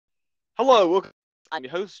Hello, I'm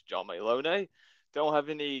your host, John Malone. Don't have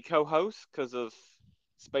any co-hosts because of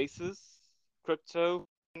spaces, crypto,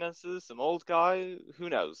 finances, some old guy, who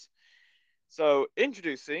knows. So,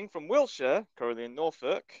 introducing from Wiltshire, currently in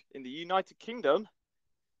Norfolk, in the United Kingdom,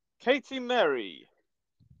 Katie Mary.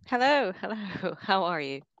 Hello, hello. How are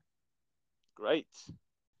you? Great.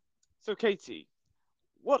 So, Katie,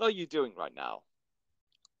 what are you doing right now?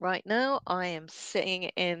 Right now, I am sitting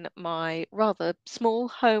in my rather small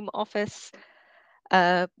home office,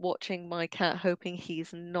 watching my cat, hoping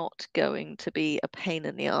he's not going to be a pain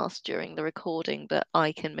in the ass during the recording, but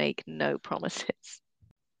I can make no promises.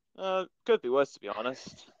 Could be worse, to be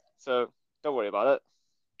honest. So, don't worry about it.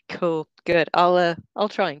 Cool, good. I'll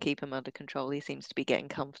try and keep him under control. He seems to be getting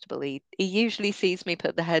comfortable. He usually sees me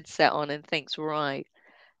put the headset on and thinks, right,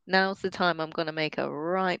 now's the time I'm going to make a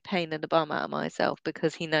right pain in the bum out of myself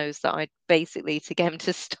because he knows that I basically, to get him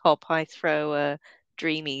to stop, I throw Yeah.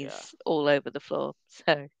 dreamies all over the floor.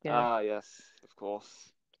 So, yeah, Ah, yes, of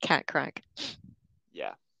course. cat crack.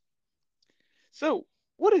 Yeah. So,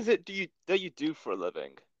 what is it that you do for a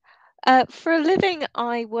living? For a living,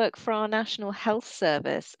 I work for our National Health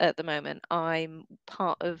Service at the moment. I'm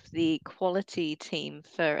part of the quality team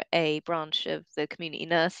for a branch of the community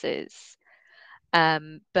nurses.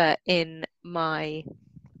 But in my,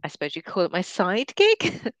 I suppose you call it my side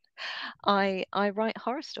gig, I write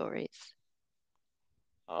horror stories.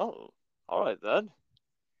 Oh, all right then.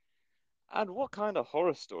 And what kind of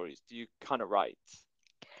horror stories do you kind of write?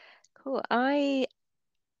 Cool. I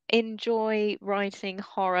enjoy writing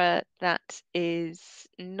horror that is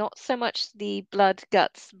not so much the blood,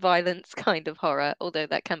 guts, violence kind of horror, although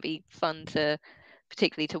that can be fun to,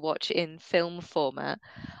 particularly to watch in film format.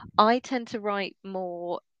 I tend to write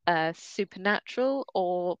more supernatural,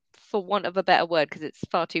 or for want of a better word, because it's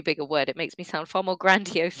far too big a word, it makes me sound far more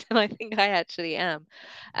grandiose than I think I actually am.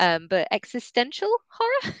 But existential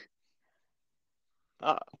horror?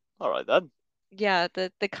 Ah, all right then. Yeah,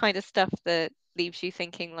 the kind of stuff that leaves you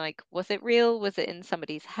thinking like, was it real? Was it in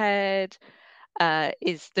somebody's head?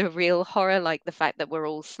 Is the real horror like the fact that we're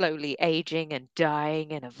all slowly aging and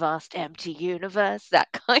dying in a vast empty universe?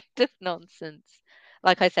 That kind of nonsense.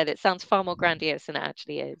 Like I said, it sounds far more grandiose than it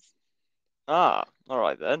actually is. Ah, all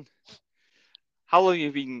right then. How long have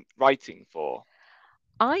you been writing for?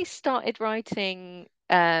 I started writing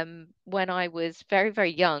when I was very,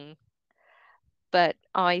 very young, but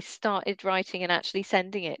I started writing and actually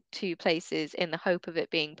sending it to places in the hope of it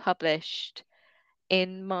being published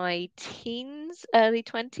in my teens, early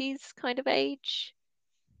 20s kind of age.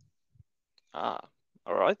 Ah,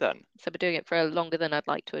 all right then. So I've been doing it for longer than I'd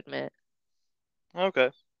like to admit.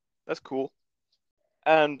 Okay, that's cool.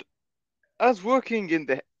 And as working in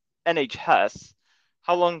the NHS,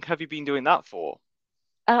 how long have you been doing that for?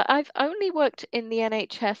 I've only worked in the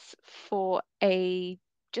NHS for a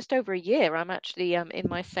just over a year. I'm actually in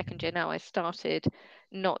my second year now. I started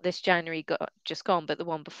not this January just gone, but the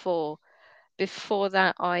one before. Before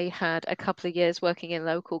that, I had a couple of years working in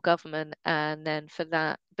local government, and then for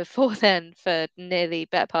that, before then, for nearly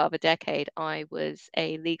better part of a decade, I was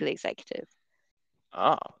a legal executive,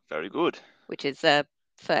 Ah, very good. which is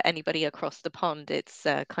for anybody across the pond, it's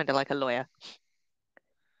kind of like a lawyer.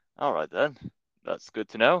 All right then. That's good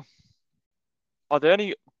to know. Are there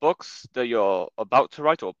any books that you're about to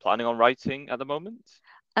write or planning on writing at the moment?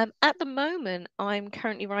 At the moment, I'm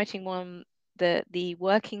currently writing one. The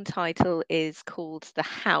working title is called The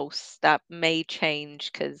House. That may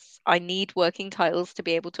change because I need working titles to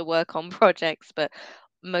be able to work on projects, but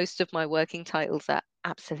most of my working titles are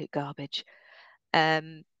absolute garbage.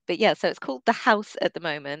 But yeah, so it's called The House at the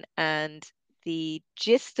moment, and the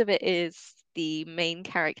gist of it is the main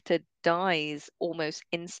character dies almost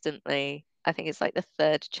instantly. I think it's like the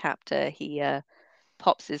third chapter. He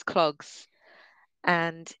pops his clogs,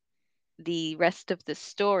 and the rest of the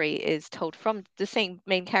story is told from the same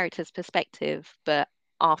main character's perspective, but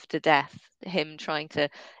after death, him trying to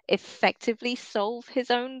effectively solve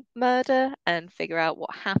his own murder and figure out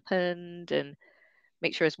what happened and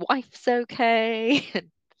make sure his wife's okay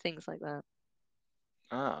and things like that.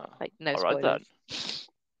 Ah, Like, no all right then. spoilers.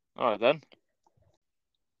 All right then.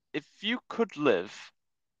 If you could live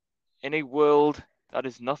in a world that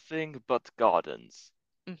is nothing but gardens,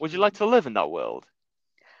 would you like Hmm. to live in that world?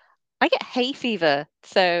 I get hay fever,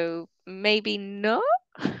 so maybe no.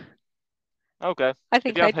 Okay. I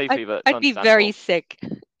If think you have hay fever, it's I'd be very understandable. sick.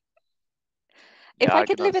 If Yeah, I I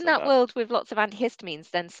could can live in understand that that. world with lots of antihistamines,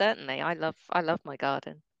 then certainly I love my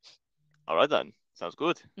garden. All right then. Sounds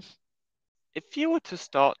good. If you were to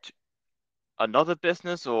start another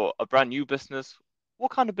business or a brand new business,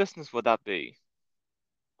 what kind of business would that be?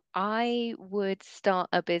 I would start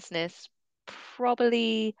a business,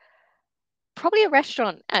 probably probably a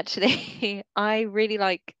restaurant actually. I really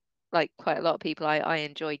like quite a lot of people. I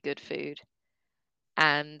enjoy good food.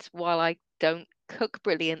 And while I don't cook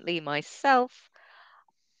brilliantly myself,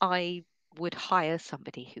 I would hire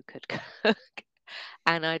somebody who could cook.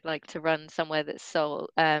 And I'd like to run somewhere that's sort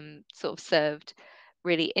of served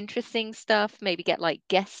really interesting stuff. Maybe get like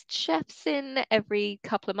guest chefs in every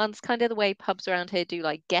couple of months, kind of the way pubs around here do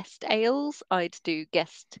like guest ales. I'd do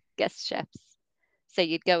guest chefs. So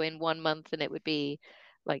you'd go in one month and it would be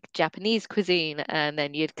like Japanese cuisine, and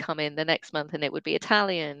then you'd come in the next month and it would be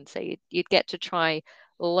Italian. So you'd get to try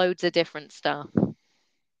loads of different stuff.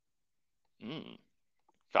 Mm,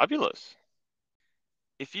 fabulous.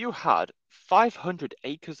 If you had 500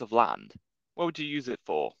 acres of land, what would you use it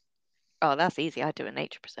for? Oh, that's easy. I'd do a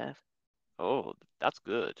nature preserve. Oh, that's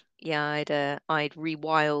good. Yeah, I'd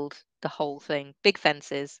rewild the whole thing. Big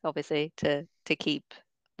fences, obviously, to keep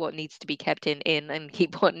what needs to be kept in and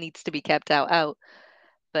keep what needs to be kept out.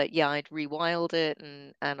 But yeah, I'd rewild it,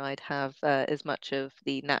 and I'd have as much of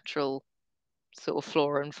the natural sort of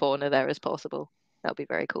flora and fauna there as possible. That would be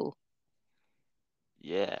very cool.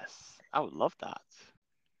 Yes, I would love that.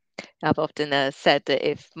 I've often said that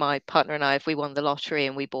if my partner and I, if we won the lottery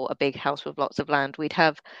and we bought a big house with lots of land, we'd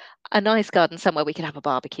have a nice garden somewhere we could have a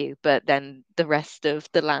barbecue, but then the rest of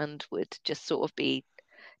the land would just sort of be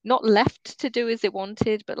not left to do as it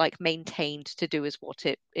wanted, but like maintained to do as what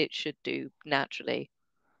it should do naturally.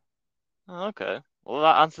 Okay, well,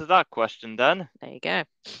 that answers that question then. There you go.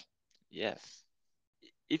 Yes.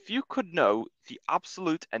 If you could know the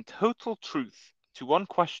absolute and total truth to one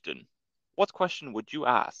question, what question would you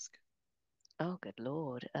ask? Oh, good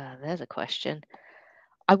Lord. There's a question.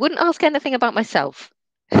 I wouldn't ask anything about myself.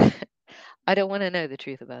 I don't want to know the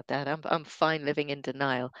truth about that. I'm fine living in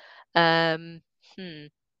denial. Um, hmm.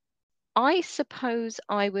 I suppose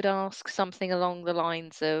I would ask something along the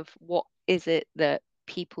lines of what is it that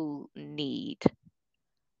people need?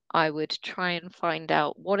 I would try and find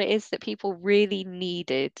out what it is that people really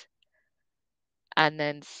needed and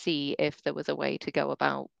then see if there was a way to go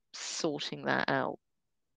about sorting that out.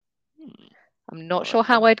 Hmm, I'm I not sure like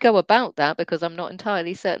how that. I'd go about that because I'm not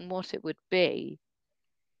entirely certain what it would be.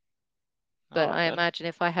 But Oh, I okay. imagine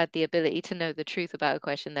if I had the ability to know the truth about a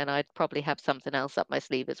question, then I'd probably have something else up my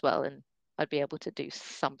sleeve as well, and I'd be able to do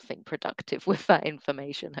something productive with that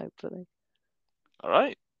information, hopefully. All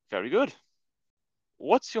right. Very good.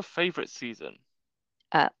 What's your favorite season?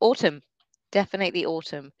 Autumn, definitely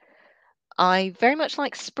autumn. I very much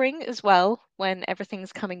like spring as well, when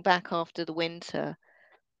everything's coming back after the winter.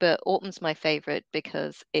 But autumn's my favorite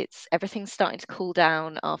because it's everything's starting to cool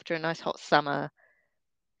down after a nice hot summer,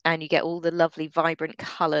 and you get all the lovely vibrant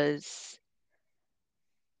colors,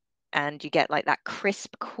 and you get like that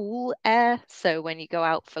crisp, cool air. So when you go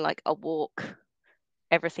out for like a walk,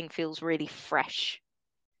 everything feels really fresh,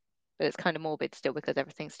 but it's kind of morbid still because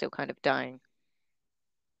everything's still kind of dying.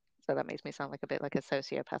 So that makes me sound like a bit like a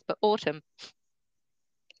sociopath. But autumn,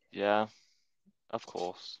 Yeah, of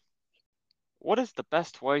course. What is the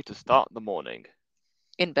best way to start the morning?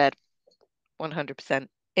 in bed, 100%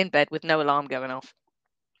 in bed with no alarm going off.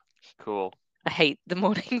 Cool. I hate the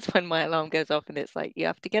mornings when my alarm goes off and it's like, you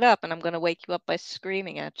have to get up and I'm going to wake you up by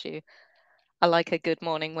screaming at you. I like a good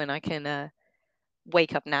morning when I can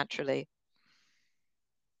wake up naturally.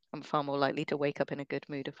 I'm far more likely to wake up in a good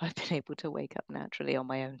mood if I've been able to wake up naturally on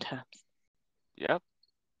my own terms. Yep,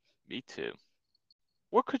 me too.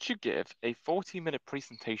 What could you give a 40-minute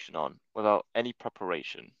presentation on without any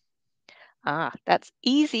preparation? Ah, that's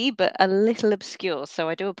easy but a little obscure, so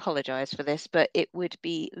I do apologize for this, but it would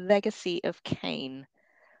be Legacy of Kain,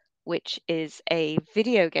 which is a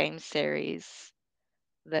video game series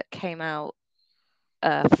that came out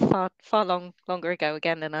far longer ago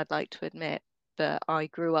again than I'd like to admit, but I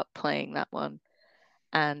grew up playing that one,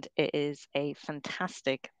 and it is a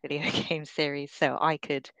fantastic video game series. So I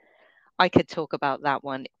could talk about that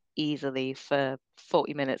one easily for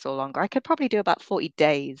 40 minutes or longer. I could probably do about 40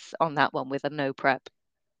 days on that one with a no prep.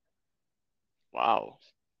 Wow,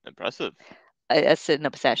 impressive. It's an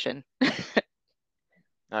obsession.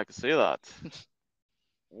 I can see that.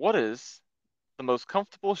 What is the most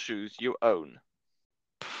comfortable shoes you own?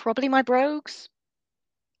 Probably my brogues.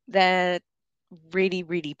 They're really,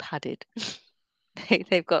 really padded.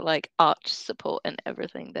 They've got like arch support and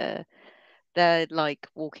everything. They're like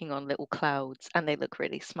walking on little clouds, and they look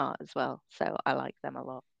really smart as well. So I like them a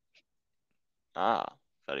lot. Ah,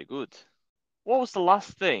 very good. What was the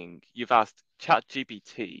last thing you've asked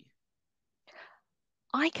ChatGPT?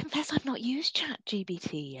 I confess I've not used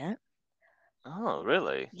ChatGPT yet. Oh,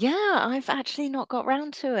 really? Yeah, I've actually not got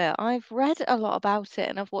round to it. I've read a lot about it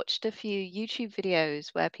and I've watched a few YouTube videos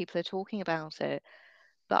where people are talking about it,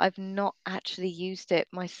 but I've not actually used it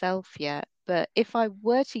myself yet. But if I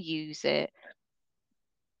were to use it,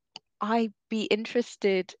 I'd be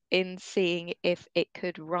interested in seeing if it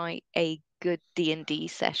could write a good D&D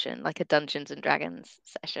session, like a Dungeons and Dragons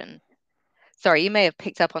session. Sorry, you may have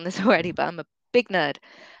picked up on this already, but I'm a big nerd.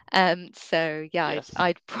 So yeah, Yes.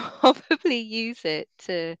 I'd probably use it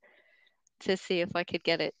to see if I could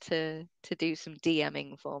get it to do some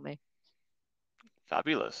DMing for me.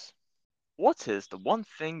 Fabulous. What is the one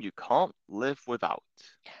thing you can't live without?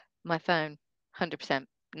 My phone, 100%,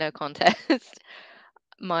 no contest.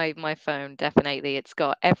 My phone, definitely. It's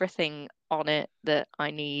got everything on it that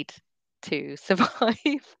I need to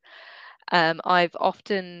survive. I've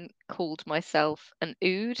often called myself an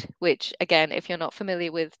ood, which, again, if you're not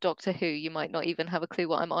familiar with Doctor Who, you might not even have a clue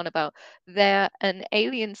what I'm on about. They're an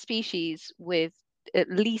alien species with at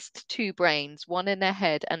least two brains, one in their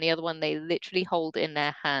head and the other one they literally hold in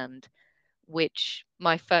their hand, which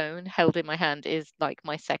my phone held in my hand is like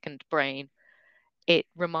my second brain. It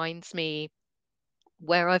reminds me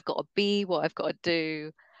where I've got to be, what I've got to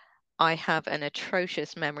do. I have an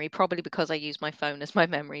atrocious memory, probably because I use my phone as my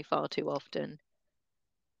memory far too often.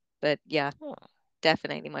 But yeah, Oh,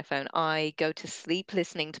 definitely my phone. I go to sleep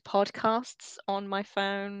listening to podcasts on my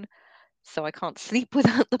phone, so I can't sleep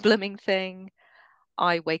without the blooming thing.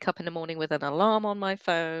 I wake up in the morning with an alarm on my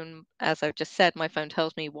phone. As I've just said, my phone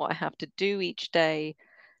tells me what I have to do each day.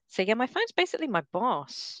 So yeah, my phone's basically my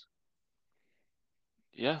boss.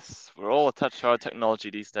 yes, we're all attached to our technology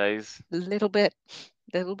these days. Little bit,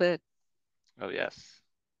 little bit. Oh, yes.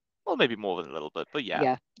 Well, maybe more than a little bit, but yeah.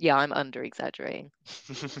 Yeah, yeah, I'm under exaggerating.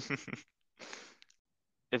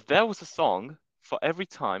 If there was a song for every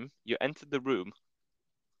time you entered the room,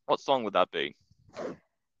 what song would that be?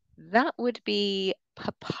 That would be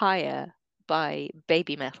Papaya by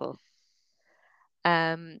Baby Metal.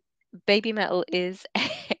 Um, Baby Metal is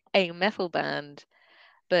a metal band,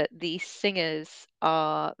 but the singers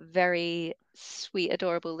are very sweet,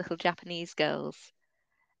 adorable little Japanese girls.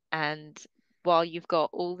 And while you've got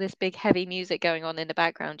all this big, heavy music going on in the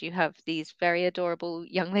background, you have these very adorable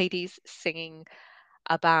young ladies singing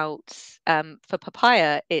about for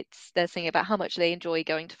Papaya, it's they're singing about how much they enjoy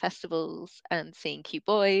going to festivals and seeing cute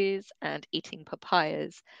boys and eating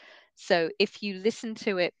papayas. So if you listen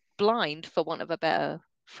to it blind, for want of a better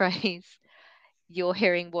phrase, you're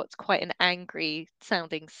hearing what's quite an angry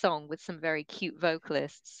sounding song with some very cute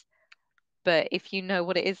vocalists. But if you know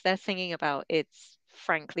what it is they're singing about, it's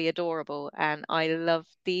frankly adorable. And I love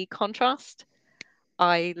the contrast.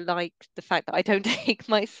 I like the fact that I don't take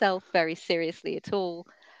myself very seriously at all.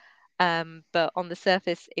 But on the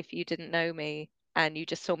surface, if you didn't know me and you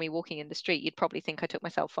just saw me walking in the street, you'd probably think I took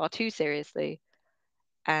myself far too seriously.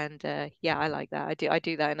 And yeah, I like that. I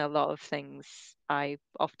do that in a lot of things. I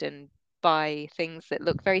often buy things that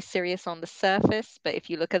look very serious on the surface, but if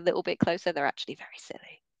you look a little bit closer, they're actually very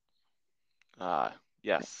silly. Ah,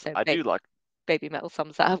 yes, So I do like. Baby Metal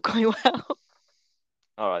sums that up quite well.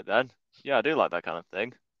 All right then. Yeah, I do like that kind of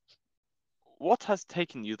thing. What has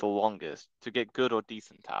taken you the longest to get good or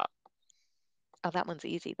decent at? Oh, that one's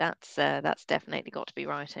easy. That's definitely got to be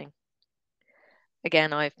writing.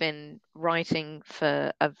 Again, I've been writing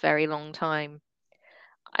for a very long time.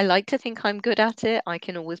 I like to think I'm good at it. I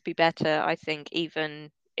can always be better. I think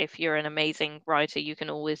even if you're an amazing writer, you can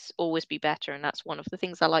always be better. And that's one of the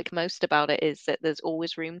things I like most about it is that there's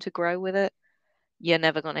always room to grow with it. You're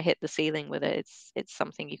never going to hit the ceiling with it. It's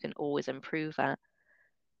something you can always improve at.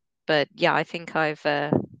 But yeah, I think I've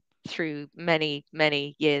through many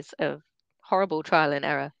years of horrible trial and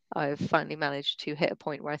error, I've finally managed to hit a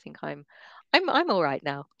point where I think I'm all right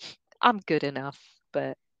now. I'm good enough.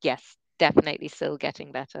 But yes, definitely still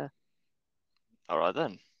getting better. All right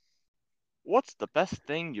then. What's the best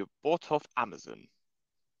thing you've bought off Amazon?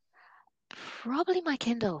 Probably my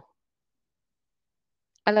Kindle.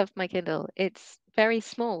 I love my Kindle. It's very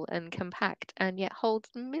small and compact and yet holds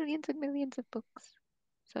millions and millions of books.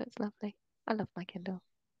 So it's lovely. I love my Kindle.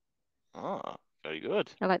 Ah, very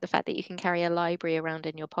good. I like the fact that you can carry a library around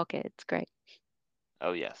in your pocket. It's great.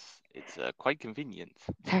 Oh yes, it's quite convenient.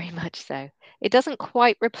 Very much so. It doesn't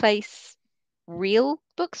quite replace real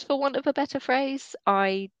books, for want of a better phrase.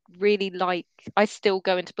 I still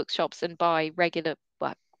go into bookshops and buy regular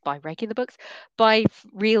books, buy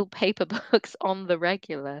real paper books on the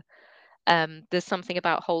regular. There's something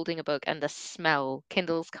about holding a book and the smell.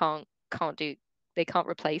 Kindles can't do they can't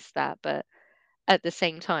replace that, but at the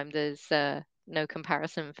same time, there's no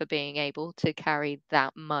comparison for being able to carry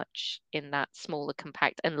that much in that smaller,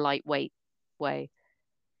 compact, and lightweight way.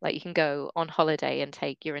 Like you can go on holiday and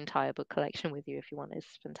take your entire book collection with you if you want.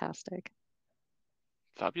 It's fantastic.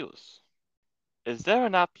 Fabulous. Is there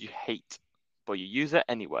an app you hate, but you use it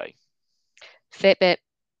anyway? Fitbit,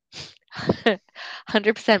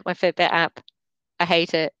 100% my Fitbit app. I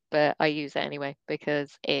hate it, but I use it anyway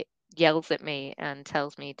because it yells at me and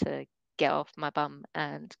tells me to get off my bum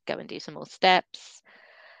and go and do some more steps.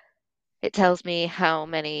 It tells me how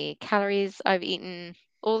many calories I've eaten,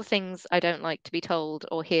 all the things I don't like to be told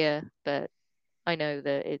or hear, but I know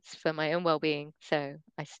that it's for my own well-being, so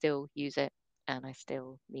I still use it and I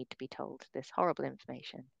still need to be told this horrible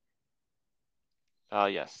information. Ah,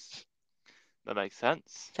 yes, that makes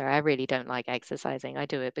sense. So I really don't like exercising. I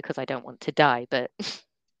do it because I don't want to die, but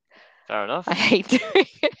Fair I enough. hate doing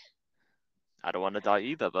it. I don't want to die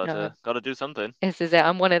either, but No, gotta do something. this is it.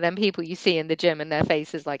 I'm one of them people you see in the gym and their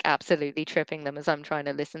face is like absolutely tripping them as I'm trying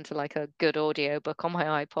to listen to like a good audio book on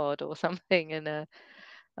my iPod or something, and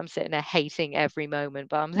I'm sitting there hating every moment,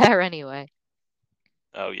 but I'm there anyway.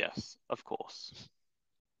 Oh, yes, of course.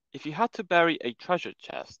 If you had to bury a treasure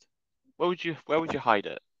chest, where would you hide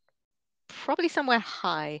it? Probably somewhere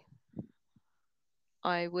high.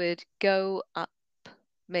 I would go up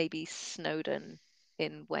maybe Snowdon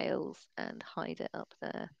in Wales and hide it up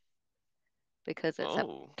there because it's a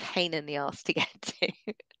Oh, pain in the ass to get to.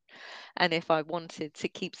 And if I wanted to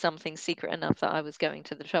keep something secret enough that I was going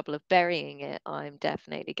to the trouble of burying it, I'm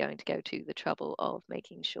definitely going to go to the trouble of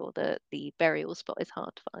making sure that the burial spot is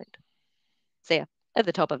hard to find. So yeah, at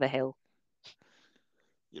the top of a hill,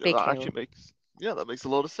 big that hill. actually makes yeah, that makes a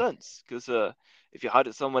lot of sense. Because if you hide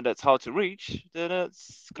it somewhere that's hard to reach, then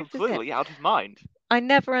it's This is it. completely out of mind. I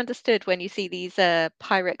never understood when you see these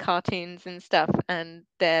pirate cartoons and stuff, and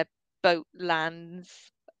their boat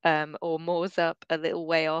lands or moors up a little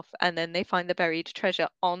way off, and then they find the buried treasure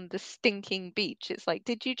on the stinking beach. It's like,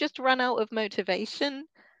 did you just run out of motivation?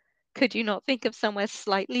 Could you not think of somewhere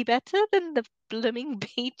slightly better than the blooming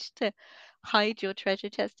beach to hide your treasure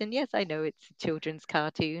chest? And yes, I know it's a children's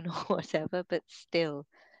cartoon or whatever, but still,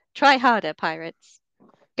 try harder, pirates.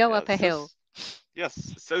 Go Yeah, up a hill.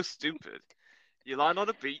 yes, so stupid. You land on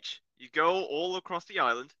a beach, you go all across the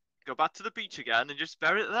island, go back to the beach again, and just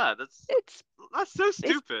bury it there. It's That's so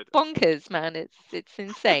it's stupid. bonkers, man. It's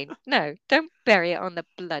insane. No, don't bury it on the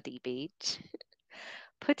bloody beach.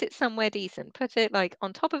 Put it somewhere decent. Put it like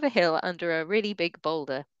on top of a hill under a really big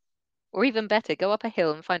boulder. Or even better, go up a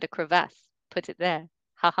hill and find a crevasse. Put it there.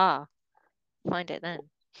 Ha ha. Find it then.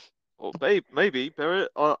 Or maybe bury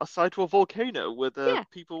it aside to a volcano where the Yeah.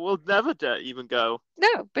 people will never dare even go.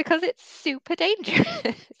 No, because it's super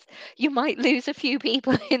dangerous. You might lose a few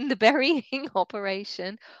people in the burying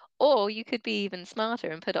operation, or you could be even smarter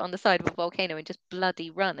and put it on the side of a volcano and just bloody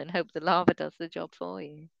run and hope the lava does the job for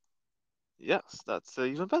you. Yes, that's an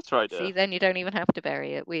even better See, idea. then you don't even have to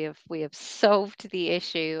bury it. We have solved the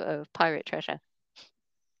issue of pirate treasure.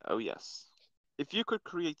 Oh, yes. If you could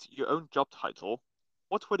create your own job title,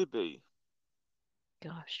 what would it be?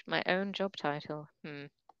 Gosh, my own job title.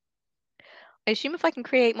 I assume if I can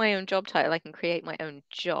create my own job title, I can create my own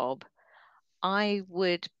job. I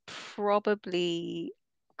would probably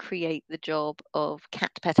create the job of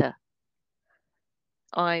cat petter.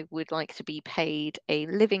 I would like to be paid a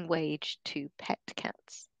living wage to pet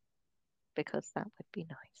cats because that would be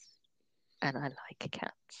nice. And I like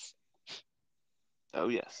cats. Oh,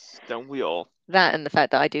 yes. Don't we all? That and the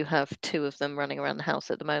fact that I do have two of them running around the house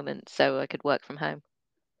at the moment, so I could work from home.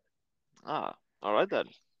 Ah, all right then.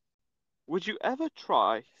 Would you ever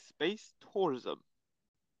try space tourism?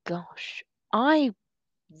 Gosh, I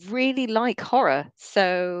really like horror,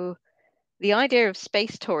 so the idea of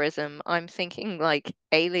space tourism, I'm thinking like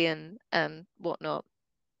Alien and whatnot.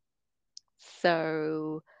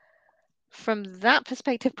 So from that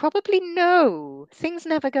perspective, probably no. Things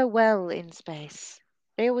never go well in space.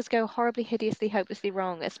 They always go horribly, hideously, hopelessly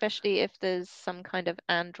wrong, especially if there's some kind of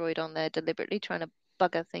android on there deliberately trying to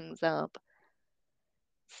bugger things up.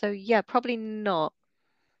 So yeah, probably not.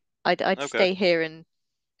 I'd Okay, stay here and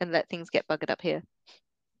let things get buggered up here.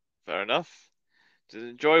 fair enough. Just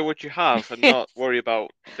enjoy what you have and not worry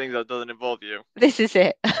about things that doesn't involve you. This is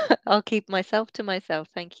it. I'll keep myself to myself.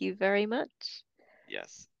 Thank you very much.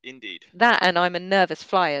 Yes, indeed. That and I'm a nervous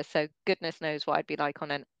flyer, so goodness knows what I'd be like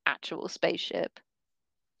on an actual spaceship.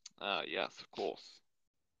 Ah, yes, of course.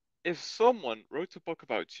 If someone wrote a book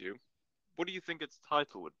about you, what do you think its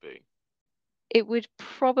title would be? It would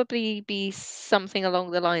probably be something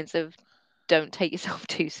along the lines of don't take yourself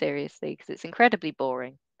too seriously because it's incredibly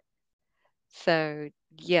boring. So,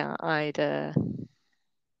 yeah, I'd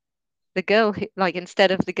the girl who, like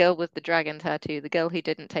instead of the girl with the dragon tattoo, the girl who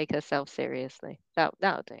didn't take herself seriously. That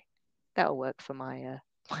would do. That'll work for my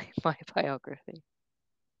my biography.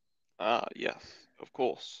 Ah, yes, of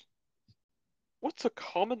course. What's a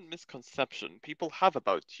common misconception people have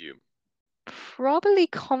about you? Probably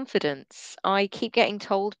confidence. I keep getting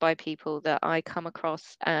told by people that I come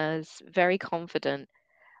across as very confident.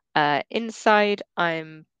 Inside,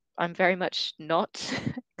 I'm very much not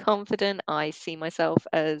confident. I see myself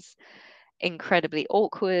as incredibly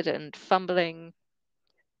awkward and fumbling,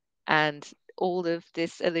 and all of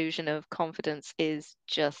this illusion of confidence is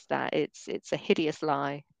just that. It's a hideous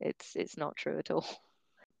lie. It's not true at all.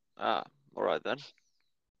 Ah, all right then.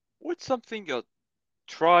 What's something you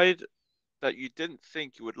tried that you didn't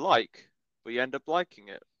think you would like, but you end up liking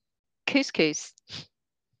it? Couscous.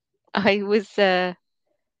 I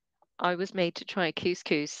I was made to try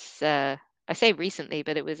couscous. I say recently,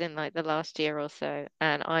 but it was in like the last year or so,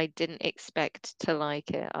 and I didn't expect to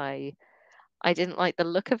like it. I didn't like the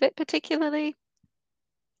look of it particularly.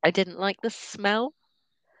 I didn't like the smell,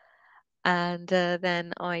 and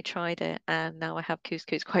then I tried it, and now I have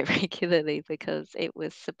couscous quite regularly because it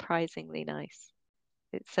was surprisingly nice.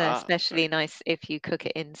 It's Ah, especially very good. nice if you cook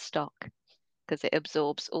it in stock because it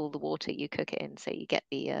absorbs all the water you cook it in, so you get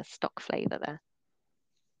the stock flavor there.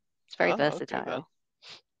 It's very Ah, okay then. versatile.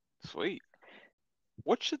 Sweet.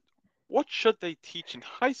 What should what should they teach in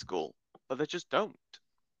high school, but they just don't?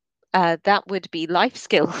 That would be life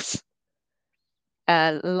skills.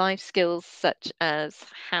 Life skills such as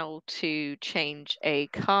how to change a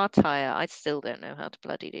car tire. I still don't know how to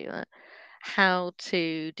bloody do that. How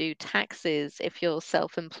to do taxes if you're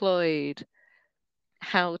self-employed.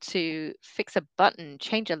 How to fix a button,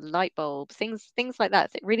 change a light bulb, things like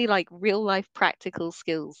that. Really like real life practical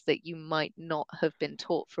skills that you might not have been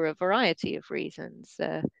taught for a variety of reasons.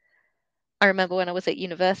 I remember when I was at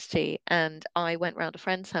university and I went round a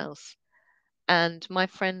friend's house, and my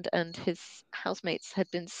friend and his housemates had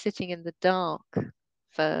been sitting in the dark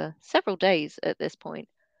for several days at this point,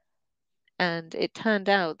 and it turned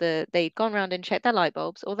out that they'd gone round and checked their light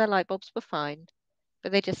bulbs. All their light bulbs were fine,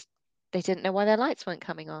 but they didn't know why their lights weren't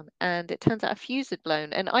coming on. And it turns out a fuse had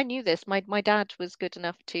blown. And I knew this. My dad was good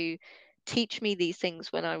enough to teach me these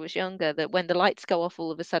things when I was younger, that when the lights go off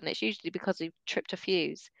all of a sudden, it's usually because he tripped a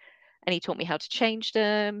fuse. And he taught me how to change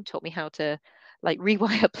them, taught me how to like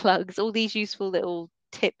rewire plugs, all these useful little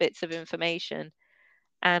tidbits of information.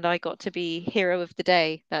 And I got to be hero of the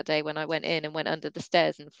day that day when I went in and went under the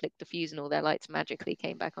stairs and flicked the fuse, and all their lights magically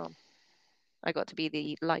came back on. I got to be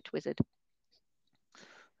the light wizard.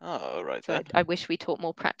 Ah, all right So then. I wish we taught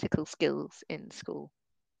more practical skills in school.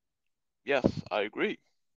 Yes, I agree.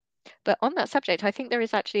 But on that subject, I think there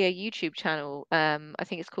is actually a YouTube channel. I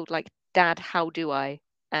think it's called like Dad, How Do I?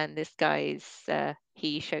 And this guy's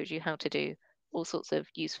he shows you how to do all sorts of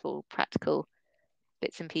useful, practical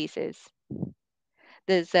bits and pieces.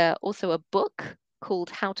 There's also a book called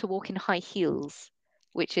How to Walk in High Heels,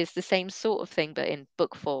 which is the same sort of thing but in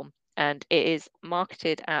book form. And it is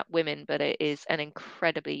marketed at women, but it is an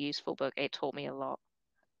incredibly useful book. It taught me a lot.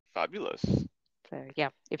 Fabulous. So yeah,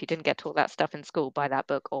 if you didn't get taught that stuff in school, buy that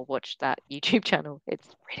book or watch that YouTube channel. It's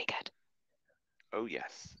really good. Oh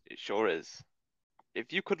yes, it sure is.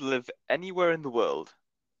 If you could live anywhere in the world,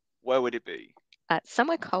 where would it be?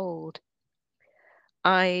 Somewhere cold.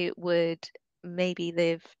 I would maybe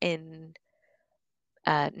live in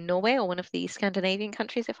Norway or one of the Scandinavian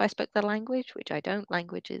countries if I spoke the language, which I don't.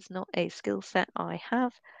 Language is not a skill set I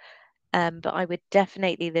have. But I would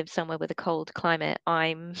definitely live somewhere with a cold climate.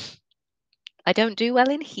 I don't do well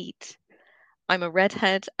in heat. I'm a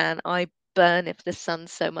redhead and I burn if the sun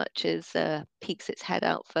so much as peeks its head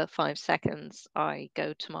out for 5 seconds. I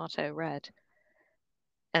go tomato red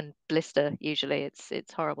and blister usually.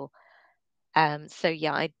 It's horrible. So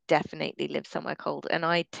yeah, I definitely live somewhere cold, and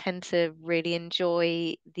I tend to really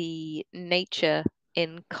enjoy the nature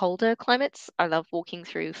in colder climates. I love walking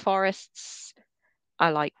through forests. I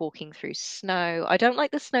like walking through snow. I don't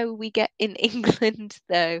like the snow we get in England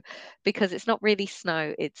though, because it's not really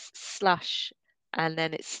snow, it's slush. And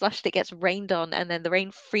then it's slush that gets rained on, and then the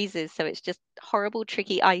rain freezes. So it's just horrible,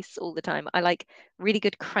 tricky ice all the time. I like really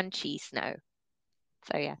good, crunchy snow.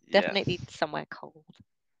 So yeah, definitely Yes. somewhere cold.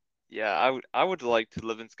 Yeah, I would like to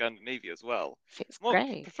live in Scandinavia as well. Feels Well,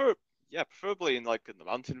 great. preferably in like in the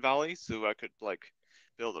mountain valley, so I could like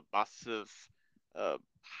build a massive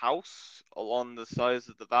house along the sides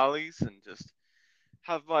of the valleys and just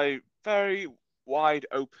have my very wide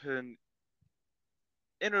open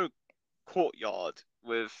inner courtyard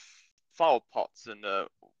with flower pots and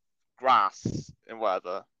grass and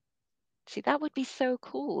whatever. See, that would be so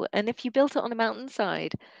cool. And if you built it on a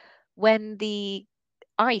mountainside, when the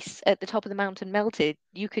ice at the top of the mountain melted,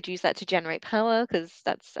 you could use that to generate power because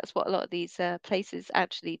that's what a lot of these places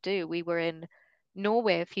actually do. We were in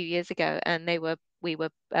Norway a few years ago, and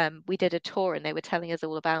we did a tour, and they were telling us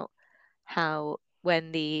all about how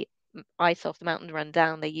when the ice off the mountain run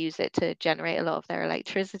down, they use it to generate a lot of their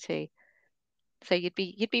electricity. So you'd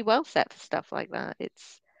be well set for stuff like that.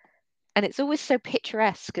 It's always so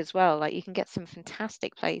picturesque as well. Like you can get some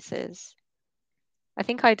fantastic places. I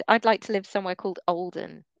think I'd like to live somewhere called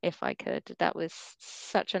Olden if I could. That was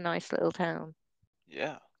such a nice little town.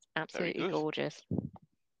 Yeah, very Absolutely good. gorgeous.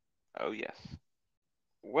 Oh yes.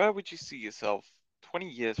 Where would you see yourself 20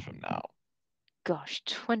 years from now? Gosh,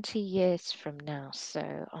 20 years from now, so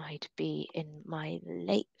I'd be in my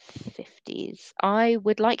late 50s. I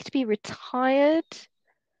would like to be retired.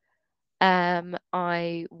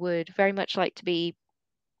 I would very much like to be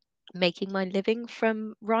making my living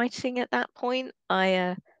from writing at that point.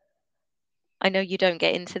 I know you don't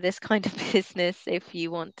get into this kind of business if you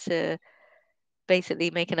want to basically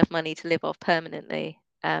make enough money to live off permanently.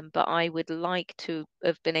 But I would like to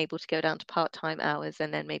have been able to go down to part-time hours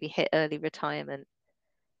and then maybe hit early retirement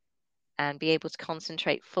and be able to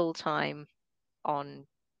concentrate full time on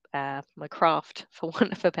my craft, for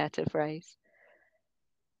want of a better phrase,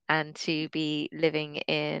 and to be living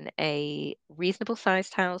in a reasonable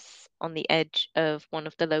sized house on the edge of one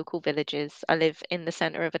of the local villages. I live in the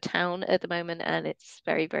center of a town at the moment and it's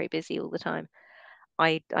very, very busy all the time.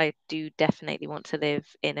 I do definitely want to live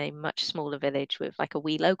in a much smaller village with like a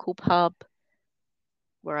wee local pub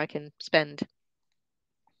where I can spend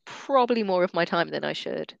probably more of my time than I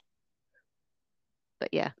should. But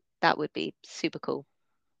yeah, that would be super cool.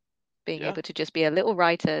 Being Yeah. able to just be a little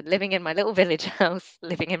writer, living in my little village house,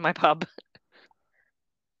 living in my pub.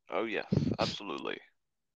 Oh yes, absolutely.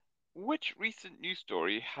 Which recent news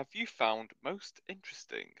story have you found most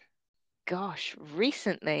interesting? Gosh,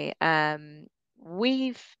 recently,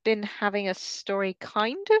 we've been having a story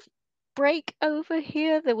kind of break over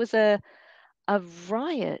here. There was a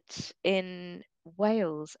riot in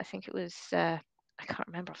Wales. I think it was I can't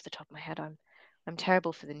remember off the top of my head. I'm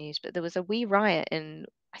terrible for the news, but there was a wee riot in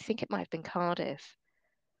I think it might have been Cardiff.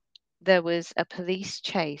 There was a police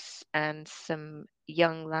chase and some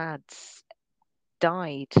young lads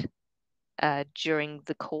died during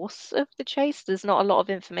the course of the chase. There's not a lot of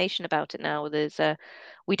information about it now.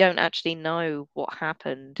 We don't actually know what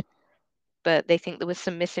happened, but they think there was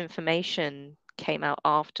some misinformation came out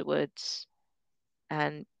afterwards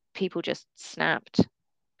and people just snapped.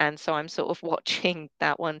 And so I'm sort of watching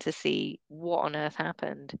that one to see what on earth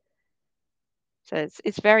happened. So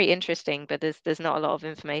it's very interesting, but there's not a lot of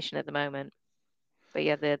information at the moment. But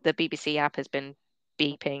yeah, the BBC app has been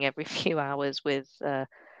beeping every few hours with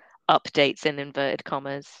updates in inverted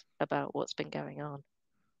commas about what's been going on.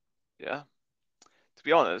 Yeah. To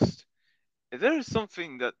be honest, if there is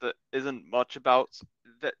something that isn't much about,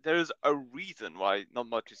 that there is a reason why not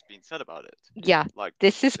much is being said about it. Yeah, Like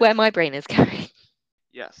this is where this. my brain is going.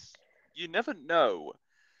 Yes. You never know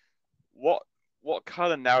what what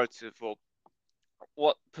kind of narrative or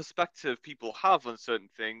what perspective people have on certain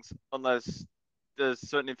things unless there's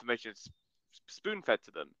certain information spoon fed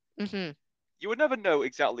to them. Hmm. You would never know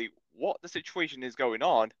exactly what the situation is going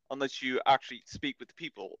on unless you actually speak with the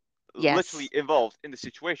people literally Yes. involved in the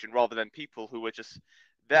situation rather than people who were just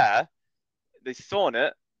there, they saw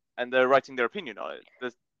it, and they're writing their opinion on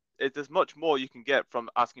it. There's much more you can get from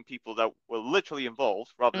asking people that were literally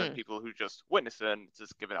involved rather than Mm. people who just witnessed it and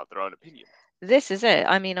just giving out their own opinion. This is it.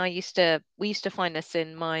 I mean, we used to find this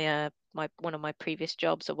in my one of my previous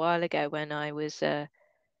jobs a while ago when I was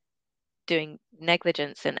doing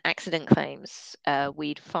negligence and accident claims.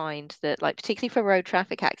 We'd find that, like, particularly for road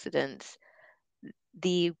traffic accidents,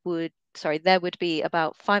 there would be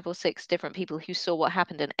about five or six different people who saw what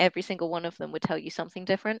happened, and every single one of them would tell you something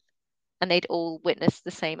different, and they'd all witnessed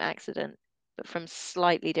the same accident, but from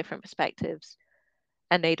slightly different perspectives.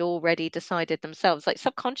 And they'd already decided themselves, like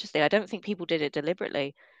subconsciously, I don't think people did it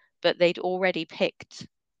deliberately, but they'd already picked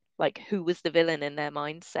like who was the villain in their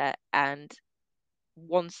mindset. And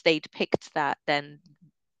once they'd picked that, then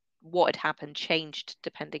what had happened changed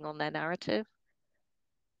depending on their narrative.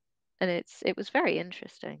 And it was very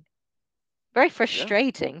interesting. Very Yeah.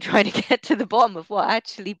 frustrating trying to get to the bottom of what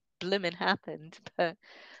actually blooming happened.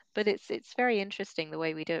 But it's very interesting the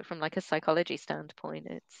way we do it from like a psychology standpoint.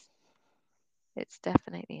 It's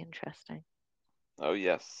definitely interesting. Oh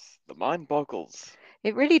yes, the mind boggles.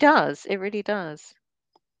 It really does. It really does.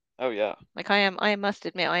 Oh yeah. Like I must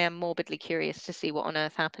admit, I am morbidly curious to see what on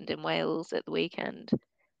earth happened in Wales at the weekend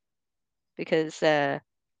because there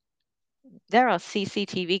are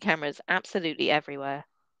CCTV cameras absolutely everywhere.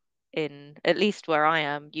 in at least where I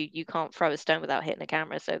am. You can't throw a stone without hitting a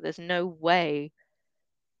camera, so there's no way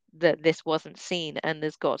that this wasn't seen, and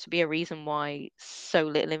there's got to be a reason why so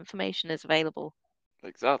little information is available.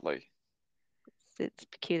 Exactly. It's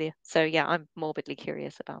peculiar. So yeah, I'm morbidly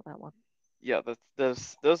curious about that one. Yeah,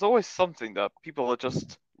 there's always something that people are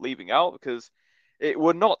just leaving out because it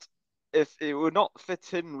would not if it would not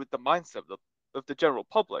fit in with the mindset of the general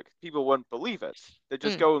public. People wouldn't believe it. They're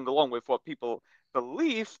just Mm. going along with what people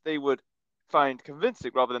believe they would find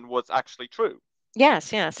convincing rather than what's actually true.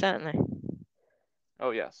 Yes, yeah, certainly.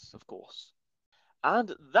 Oh yes, of course.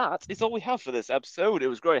 And that is all we have for this episode. It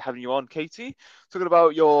was great having you on, Katie, talking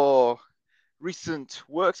about your recent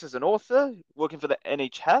works as an author, working for the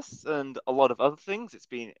NHS, and a lot of other things. It's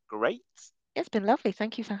been great. It's been lovely.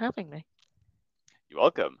 Thank you for having me. You're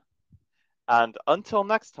welcome. And until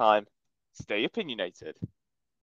next time, stay opinionated.